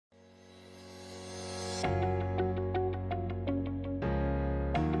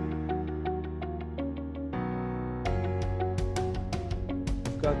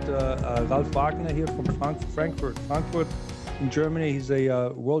got Ralf Wagner here from Frankfurt in Germany. He's a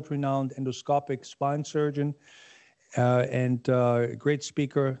world-renowned endoscopic spine surgeon and great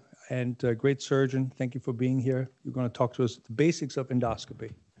speaker and great surgeon. Thank you for being here. You're going to talk to us the basics of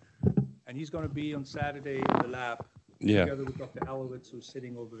endoscopy. And he's going to be on Saturday in the lab together with Dr. Alowitz, who's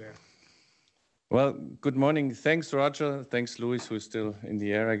sitting over there. Well, good morning. Thanks, Roger. Thanks, Louis, who's still in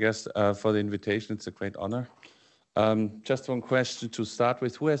the air, I guess, for the invitation. It's a great honor. Just one question to start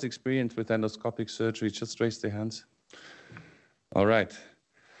with. Who has experience with endoscopic surgery? Just raise their hands. All right.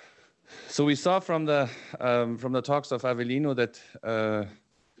 So we saw from the talks of Avelino that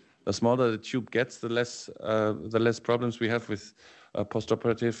the smaller the tube gets, the less problems we have with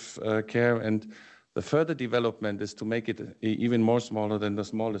postoperative care, and the further development is to make it even more smaller than the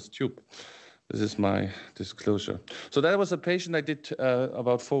smallest tube. This is my disclosure. So that was a patient I did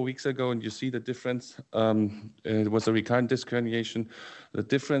about 4 weeks ago, and you see the difference. It was a recurrent disc herniation, the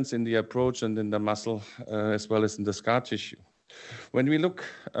difference in the approach and in the muscle, as well as in the scar tissue. When we look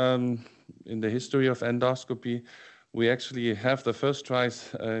in the history of endoscopy, we actually have the first tries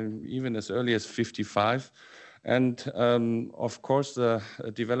even as early as 55. And of course, the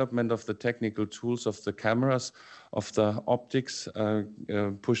development of the technical tools of the cameras, of the optics,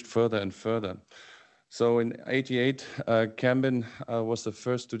 pushed further and further. So in '88, Cambin was the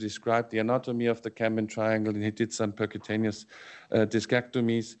first to describe the anatomy of the Cambin triangle, and he did some percutaneous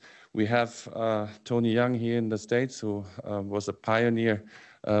discectomies. We have Tony Young here in the States, who was a pioneer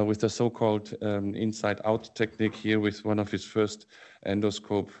with the so-called inside-out technique here with one of his first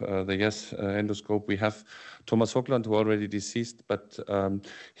endoscope, the Yes endoscope. We have Thomas Hockland, who already deceased, but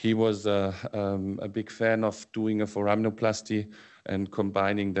he was a big fan of doing a foraminoplasty and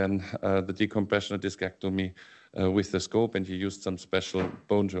combining then the decompressional discectomy with the scope, and he used some special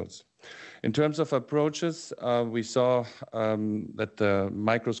bone drills. In terms of approaches, we saw that the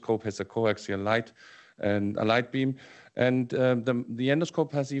microscope has a coaxial light and a light beam. And the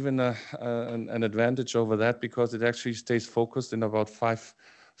endoscope has even an advantage over that because it actually stays focused in about 3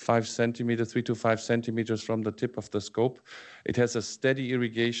 to 5 centimeters from the tip of the scope. It has a steady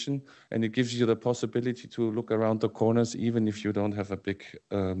irrigation, and it gives you the possibility to look around the corners even if you don't have a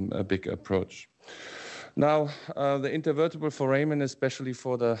big approach. Now, the intervertebral foramen, especially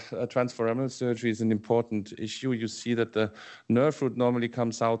for the transforaminal surgery, is an important issue. You see that the nerve root normally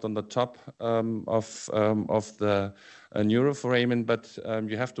comes out on the top of the neuroforamen, but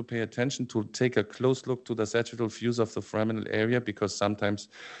you have to pay attention to take a close look to the sagittal views of the foraminal area, because sometimes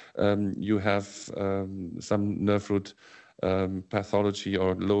you have some nerve root pathology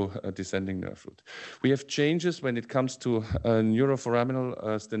or low descending nerve root. We have changes when it comes to neuroforaminal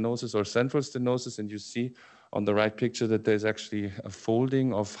stenosis or central stenosis, and you see on the right picture that there's actually a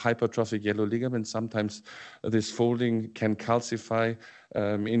folding of hypertrophic yellow ligament. Sometimes this folding can calcify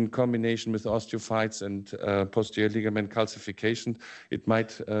in combination with osteophytes and posterior ligament calcification. It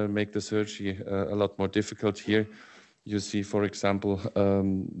might make the surgery a lot more difficult here. You see, for example,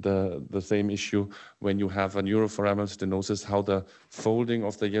 the same issue when you have a neuroforaminal stenosis, how the folding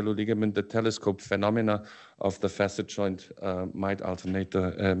of the yellow ligament, the telescope phenomena of the facet joint might alternate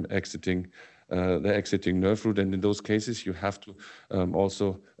the exiting nerve root. And in those cases, you have to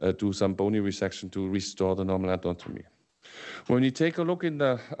also do some bony resection to restore the normal anatomy. When you take a look in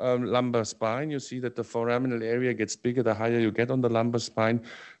the lumbar spine, you see that the foraminal area gets bigger the higher you get on the lumbar spine.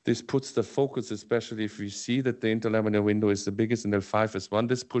 This puts the focus, especially if we see that the interlaminar window is the biggest in L5S1,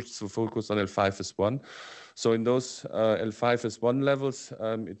 this puts the focus on L5S1. So in those L5S1 levels,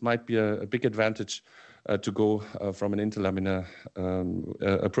 it might be a big advantage to go from an interlaminar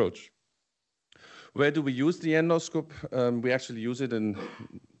approach. Where do we use the endoscope? We actually use it in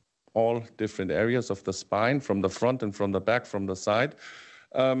all different areas of the spine, from the front and from the back, from the side.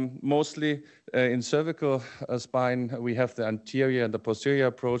 Mostly in cervical spine, we have the anterior and the posterior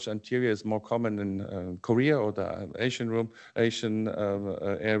approach. Anterior is more common in Korea or the Asian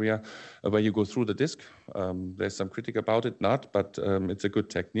area, where you go through the disc. There's some critique about it, but it's a good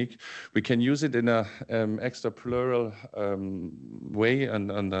technique. We can use it in a extrapleural way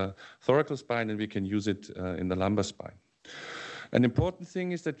on the thoracic spine, and we can use it in the lumbar spine. An important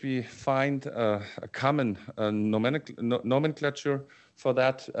thing is that we find a common nomenclature for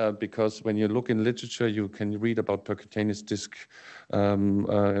that, because when you look in literature, you can read about percutaneous disc,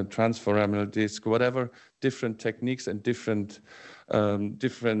 transforaminal disc, whatever, different techniques and different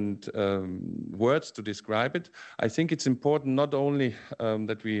words to describe it. I think it's important not only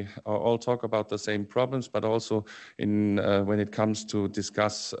that we all talk about the same problems, but also when it comes to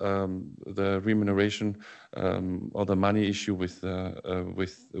discuss the remuneration or the money issue with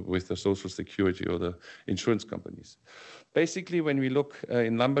the Social Security or the insurance companies. Basically, when we look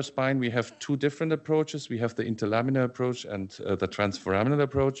in lumbar spine, we have two different approaches. We have the interlaminar approach and the transforaminal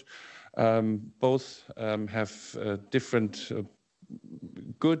approach. Both have different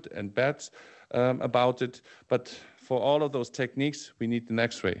good and bad about it, but for all of those techniques, we need an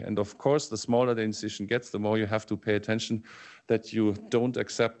X-ray. And of course, the smaller the incision gets, the more you have to pay attention that you don't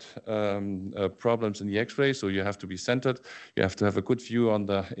accept problems in the X-ray. So you have to be centered. You have to have a good view on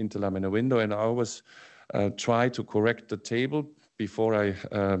the interlaminar window. And I always try to correct the table before I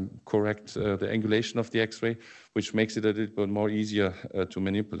correct the angulation of the X-ray, which makes it a little bit more easier to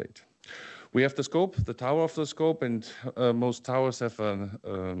manipulate. We have the scope, the tower of the scope, and most towers have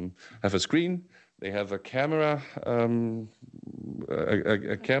a screen. They have a camera,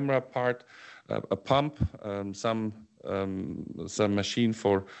 a camera part, a pump, some machine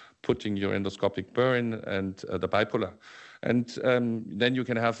for putting your endoscopic burr in, and the bipolar. And then you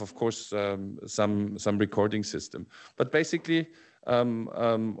can have, of course, some recording system. But basically,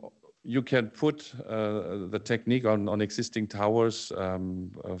 you can put the technique on existing towers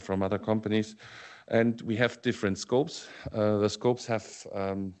from other companies. And we have different scopes. The scopes have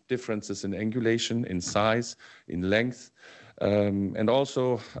differences in angulation, in size, in length, and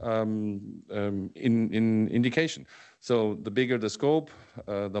also in indication. So the bigger the scope,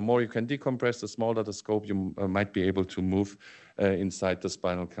 the more you can decompress. The smaller the scope, you might be able to move inside the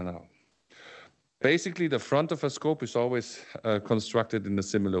spinal canal. Basically, the front of a scope is always constructed in a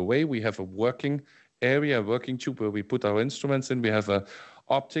similar way. We have a working area, a working tube where we put our instruments in. We have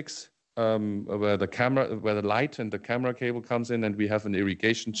optics where the light and the camera cable comes in, and we have an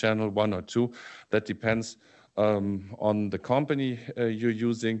irrigation channel, 1 or 2. That depends on the company you're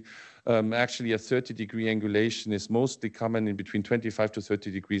using. Actually, a 30-degree angulation is mostly common in between 25 to 30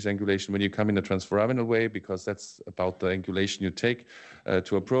 degrees angulation when you come in a transforaminal way, because that's about the angulation you take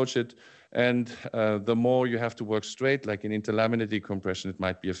to approach it. And the more you have to work straight, like in interlaminar decompression, it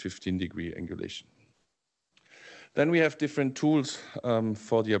might be a 15-degree angulation. Then we have different tools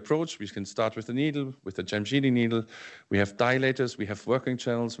for the approach. We can start with the needle, with the Jamshidi needle. We have dilators, we have working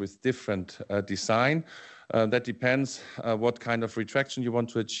channels with different design. That depends what kind of retraction you want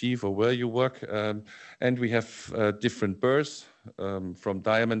to achieve or where you work. And we have different burrs, from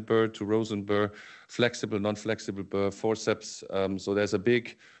diamond burr to Rosen burr, flexible, non-flexible burr, forceps. So there's a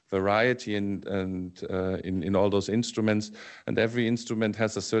big variety in all those instruments, and every instrument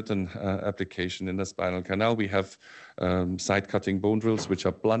has a certain application in the spinal canal. We have side-cutting bone drills, which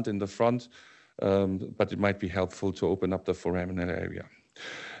are blunt in the front, but it might be helpful to open up the foraminal area.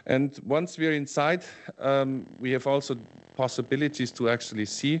 And once we're inside, we have also possibilities to actually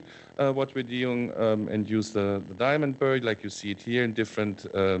see what we're doing and use the diamond burr, like you see it here, in different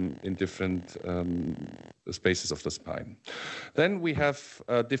spaces of the spine. Then we have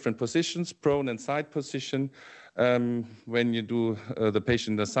different positions, prone and side position. When you do the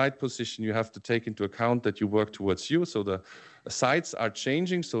patient in the side position, you have to take into account that you work towards you. So the sides are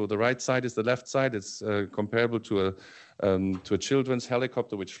changing. So the right side is the left side. It's comparable to a children's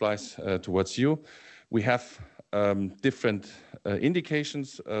helicopter which flies towards you. We have different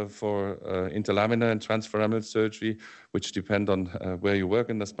indications for interlaminar and transforaminal surgery, which depend on where you work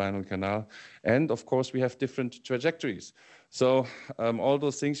in the spinal canal. And of course, we have different trajectories. So all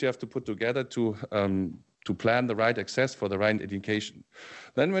those things you have to put together to plan the right access for the right indication.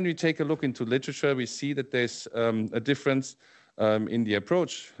 Then when we take a look into literature, we see that there's a difference in the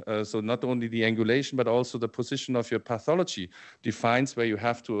approach. So not only the angulation, but also the position of your pathology defines where you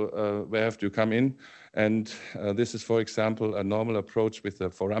have to come in. And this is, for example, a normal approach with a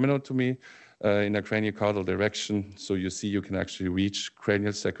foraminotomy in a craniocaudal direction. So you see you can actually reach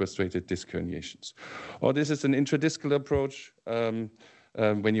cranial sequestrated disc herniations. Or this is an intradiscal approach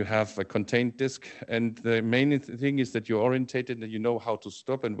when you have a contained disc. And the main thing is that you're orientated and you know how to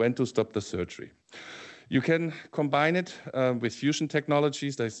stop and when to stop the surgery. You can combine it with fusion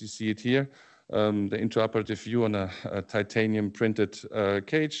technologies, as you see it here, the intraoperative view on a titanium printed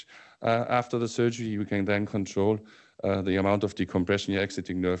cage. After the surgery, you can then control the amount of decompression you're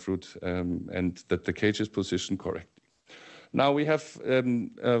exiting nerve root and that the cage is positioned correctly. Now we have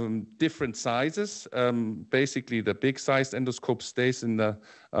different sizes. Basically, the big sized endoscope stays in the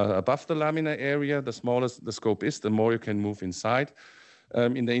above the laminar area. The smaller the scope is, the more you can move inside.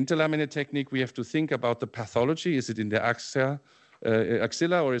 In the interlaminar technique, we have to think about the pathology. Is it in the axilla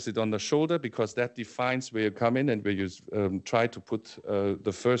or is it on the shoulder? Because that defines where you come in and where you try to put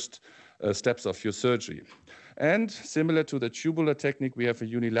the first steps of your surgery. And similar to the tubular technique, we have a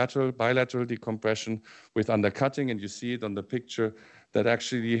unilateral, bilateral decompression with undercutting, and you see it on the picture that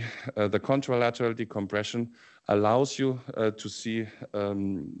actually the contralateral decompression allows you to see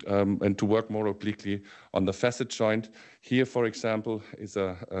and to work more obliquely on the facet joint. Here, for example, is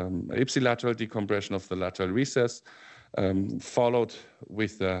a ipsilateral decompression of the lateral recess, followed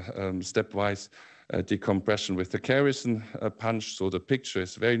with a stepwise decompression with the Carrison punch. So the picture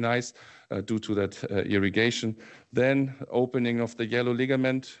is very nice due to that irrigation. Then opening of the yellow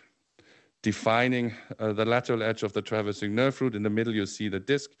ligament, defining the lateral edge of the traversing nerve root. In the middle, you see the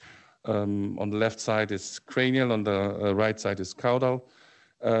disc. On the left side is cranial, on the right side is caudal.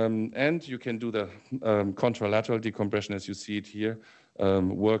 And you can do the contralateral decompression as you see it here,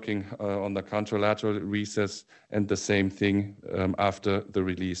 working on the contralateral recess, and the same thing after the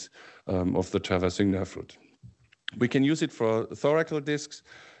release of the traversing nerve root. We can use it for thoracic discs,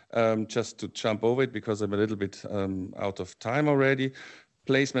 just to jump over it because I'm a little bit out of time already.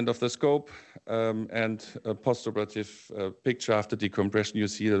 Placement of the scope and a postoperative picture after decompression. You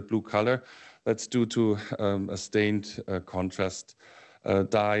see the blue color. That's due to a stained contrast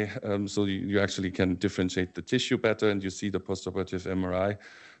dye, so you actually can differentiate the tissue better, and you see the postoperative MRI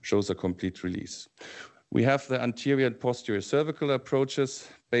shows a complete release. We have the anterior and posterior cervical approaches.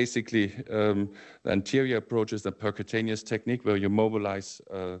 Basically, the anterior approach is the percutaneous technique where you mobilize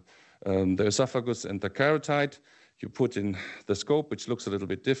the esophagus and the carotid. You put in the scope, which looks a little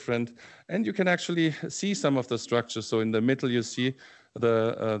bit different, and you can actually see some of the structure. So in the middle, you see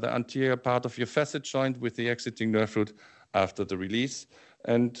the anterior part of your facet joint with the exiting nerve root after the release.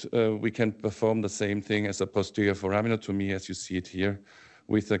 And we can perform the same thing as a posterior foraminotomy, as you see it here,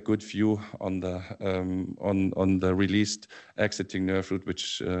 with a good view on the released exiting nerve root,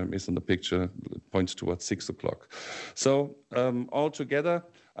 which is on the picture, points towards 6 o'clock. So altogether,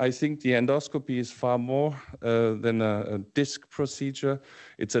 I think the endoscopy is far more than a disc procedure.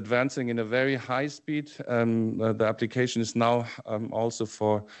 It's advancing in a very high speed. The application is now also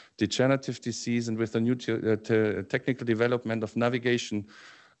for degenerative disease, and with the new technical development of navigation,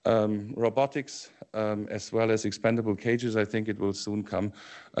 robotics, as well as expandable cages, I think it will soon come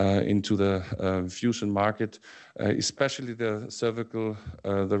into the fusion market, especially the cervical,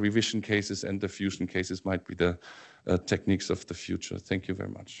 the revision cases and the fusion cases might be the techniques of the future. Thank you very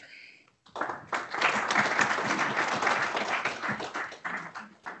much.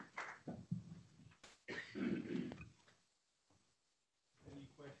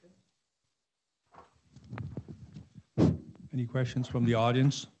 Any questions from the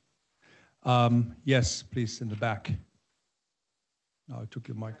audience? Yes, please, in the back. No, I took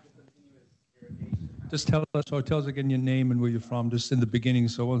your mic. Just tell us again your name and where you're from, just in the beginning.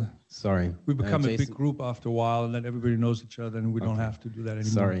 So sorry, we become a big group after a while, and then everybody knows each other, and we don't have to do that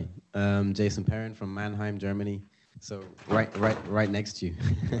anymore. Sorry, Jason Perrin from Mannheim, Germany. So right next to you.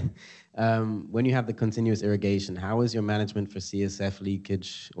 When you have the continuous irrigation, how is your management for CSF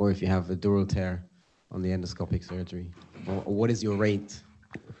leakage, or if you have a dural tear on the endoscopic surgery, or what is your rate?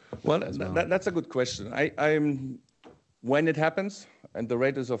 Well, that's a good question. When it happens, and the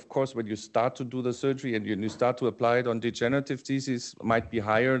rate is, of course, when you start to do the surgery and you start to apply it on degenerative disease, might be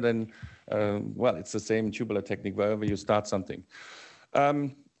higher than, well, it's the same tubular technique wherever you start something.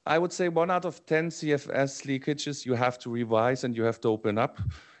 I would say 1 out of 10 CFS leakages you have to revise and you have to open up.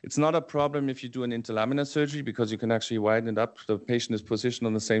 It's not a problem if you do an interlaminar surgery because you can actually widen it up. The patient is positioned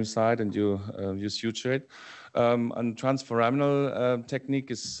on the same side and you suture it. And transforaminal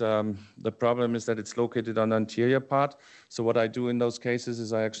technique is, the problem is that it's located on the anterior part. So what I do in those cases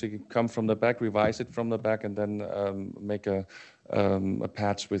is I actually come from the back, revise it from the back, and then make a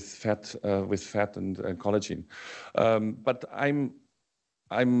patch with fat and collagen. But I'm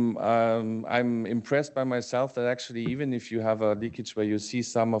impressed by myself that actually even if you have a leakage where you see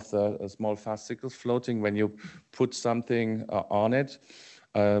some of the small fascicles floating, when you put something on it,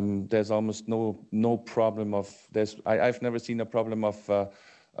 there's almost no problem of I've never seen a problem of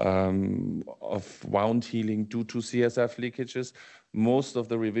wound healing due to CSF leakages. Most of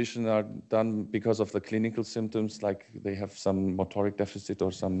the revision are done because of the clinical symptoms, like they have some motoric deficit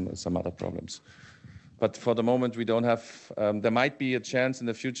or some other problems. But for the moment, we don't have. There might be a chance in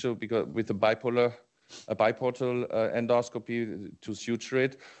the future because with a biportal endoscopy to suture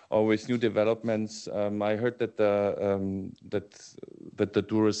it, or with new developments. I heard that the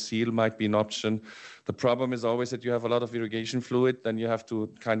Duraseal might be an option. The problem is always that you have a lot of irrigation fluid, then you have to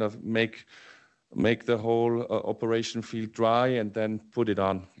kind of make the whole operation field dry and then put it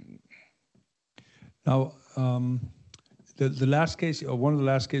on. Now. The last case, or one of the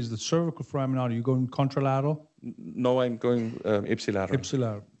last cases, the cervical foraminal, are you going contralateral? No, I'm going ipsilateral.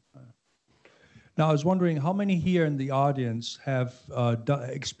 Ipsilateral. Now, I was wondering how many here in the audience have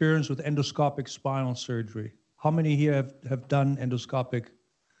experience with endoscopic spinal surgery? How many here have done endoscopic?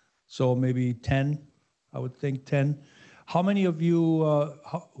 So maybe 10, I would think 10. How many of you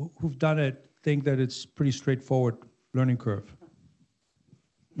who've done it think that it's pretty straightforward learning curve?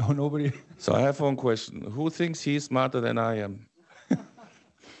 No, nobody. So I have one question. Who thinks he's smarter than I am?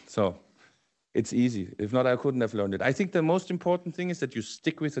 So it's easy. If not, I couldn't have learned it. I think the most important thing is that you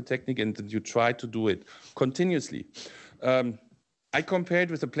stick with the technique and that you try to do it continuously. I compared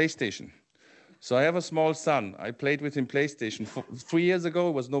with a PlayStation. So I have a small son. I played with him PlayStation. 3 years ago,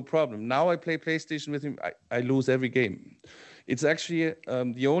 it was no problem. Now I play PlayStation with him. I lose every game. It's actually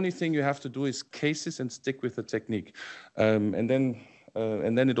the only thing you have to do is cases and stick with the technique. And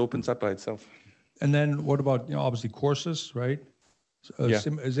then it opens up by itself. And then what about, obviously courses, right? Yeah.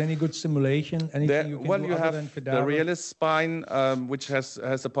 Is any good simulation? Anything you can do you other have than the cadaver? realist spine, which has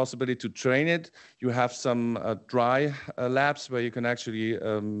the possibility to train it. You have some dry labs where you can actually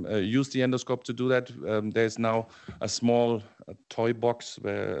use the endoscope to do that. There's now a small toy box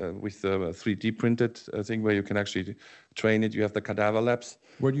with a 3D printed thing where you can actually train it. You have the cadaver labs.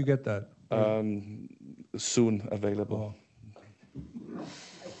 Where do you get that? Soon available. Oh.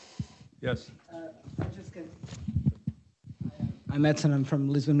 Yes. I'm Edson. I'm from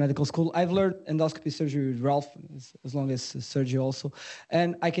Lisbon Medical School. I've learned endoscopy surgery with Ralf as long as surgery also,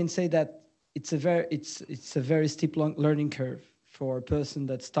 and I can say that it's a very steep learning curve for a person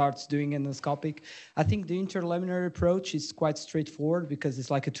that starts doing endoscopic. I think the interlaminar approach is quite straightforward because it's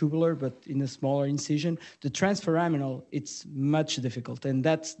like a tubular but in a smaller incision. The transforaminal, it's much difficult, and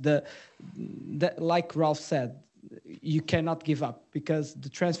that's like Ralf said. You cannot give up because the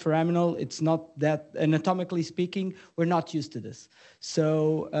transforaminal, it's not that, anatomically speaking, we're not used to this.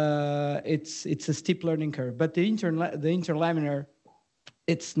 So it's a steep learning curve. But the interlaminar,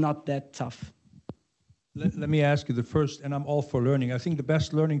 it's not that tough. Let me ask you the first, and I'm all for learning. I think the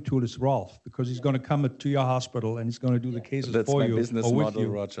best learning tool is Ralf because he's going to come to your hospital and he's going to do the cases for you. That's my business or with model, you.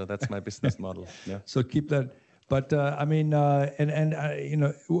 Roger. That's my business model. Yeah. So keep that. But I mean,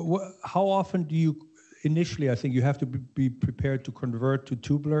 how often do you? Initially, I think you have to be prepared to convert to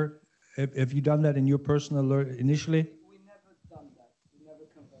tubular. Have you done that in your personal initially? We never done that. We never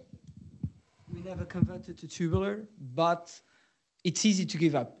converted. We never converted to tubular, but it's easy to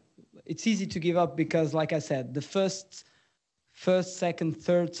give up. It's easy to give up because, like I said, the first, second,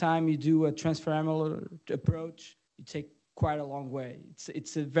 third time you do a transforaminal approach, you take quite a long way.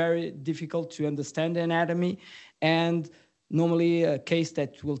 It's a very difficult to understand the anatomy, and normally a case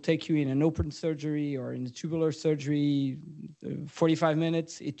that will take you in an open surgery or in a tubular surgery 45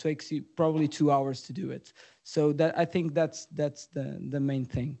 minutes, it takes you probably 2 hours to do it. So I think that's the main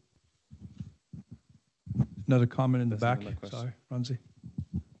thing. Another comment in the back. Sorry, Ranzi.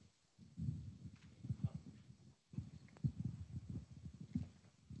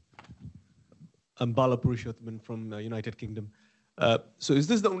 I'm Bala Purushothaman from United Kingdom. So is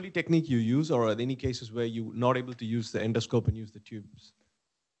this the only technique you use, or are there any cases where you're not able to use the endoscope and use the tubes?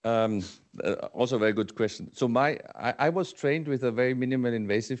 Also a very good question. So I was trained with a very minimal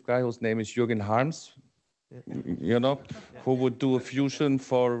invasive guy whose name is Jürgen Harms, who would do a fusion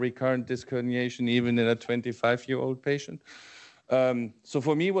for recurrent disc herniation even in a 25-year-old patient. So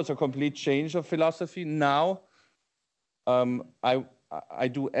for me, it was a complete change of philosophy. Now, I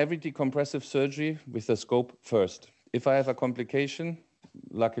do every decompressive surgery with the scope first. If I have a complication,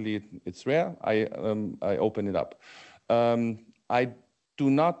 luckily it's rare, I open it up. I do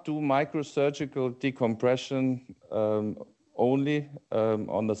not do microsurgical decompression only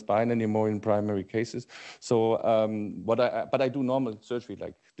on the spine anymore in primary cases. So, but I do normal surgery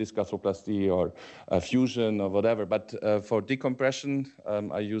like disc arthroplasty or fusion or whatever. But for decompression,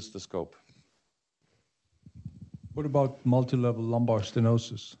 I use the scope. What about multi-level lumbar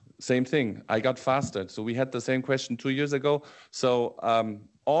stenosis? Same thing. I got faster. So we had the same question 2 years ago. So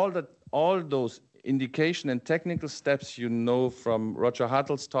all those indication and technical steps from Roger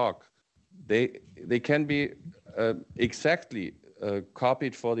Hartel's talk, they can be exactly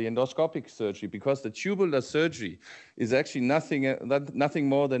copied for the endoscopic surgery because the tubular surgery is actually nothing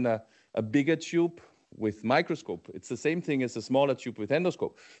more than a bigger tube with microscope. It's the same thing as a smaller tube with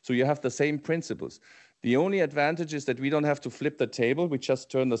endoscope. So you have the same principles. The only advantage is that we don't have to flip the table. We just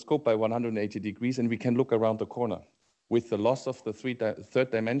turn the scope by 180 degrees and we can look around the corner with the loss of the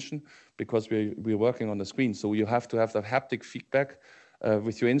third dimension because we're working on the screen. So you have to have the haptic feedback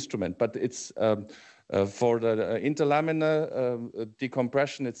with your instrument. But it's for the interlaminar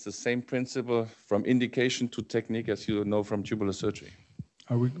decompression, it's the same principle from indication to technique as you know from tubular surgery.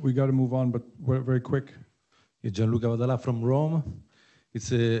 We got to move on, but very quick. Gianluca Vadala from Rome.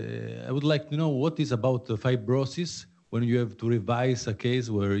 I would like to know what is about the fibrosis when you have to revise a case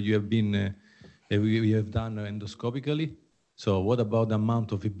where you have been we have done endoscopically. So what about the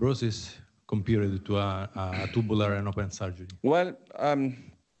amount of fibrosis compared to a tubular and open surgery? Well,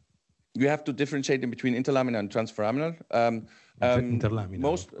 you have to differentiate in between interlaminar and transforaminal.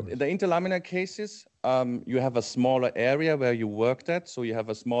 Interlaminar, The interlaminar cases, you have a smaller area where you work that, so you have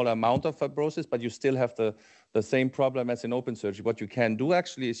a smaller amount of fibrosis, but you still have the same problem as in open surgery. What you can do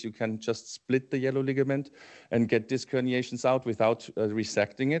actually is you can just split the yellow ligament and get disc herniations out without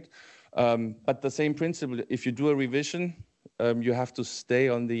resecting it. But the same principle, if you do a revision, you have to stay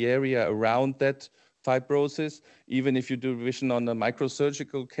on the area around that fibrosis. Even if you do revision on a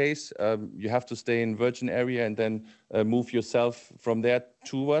microsurgical case, you have to stay in virgin area and then move yourself from there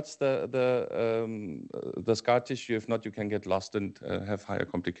towards the scar tissue. If not, you can get lost and have higher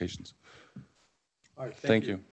complications. All right, Thank you.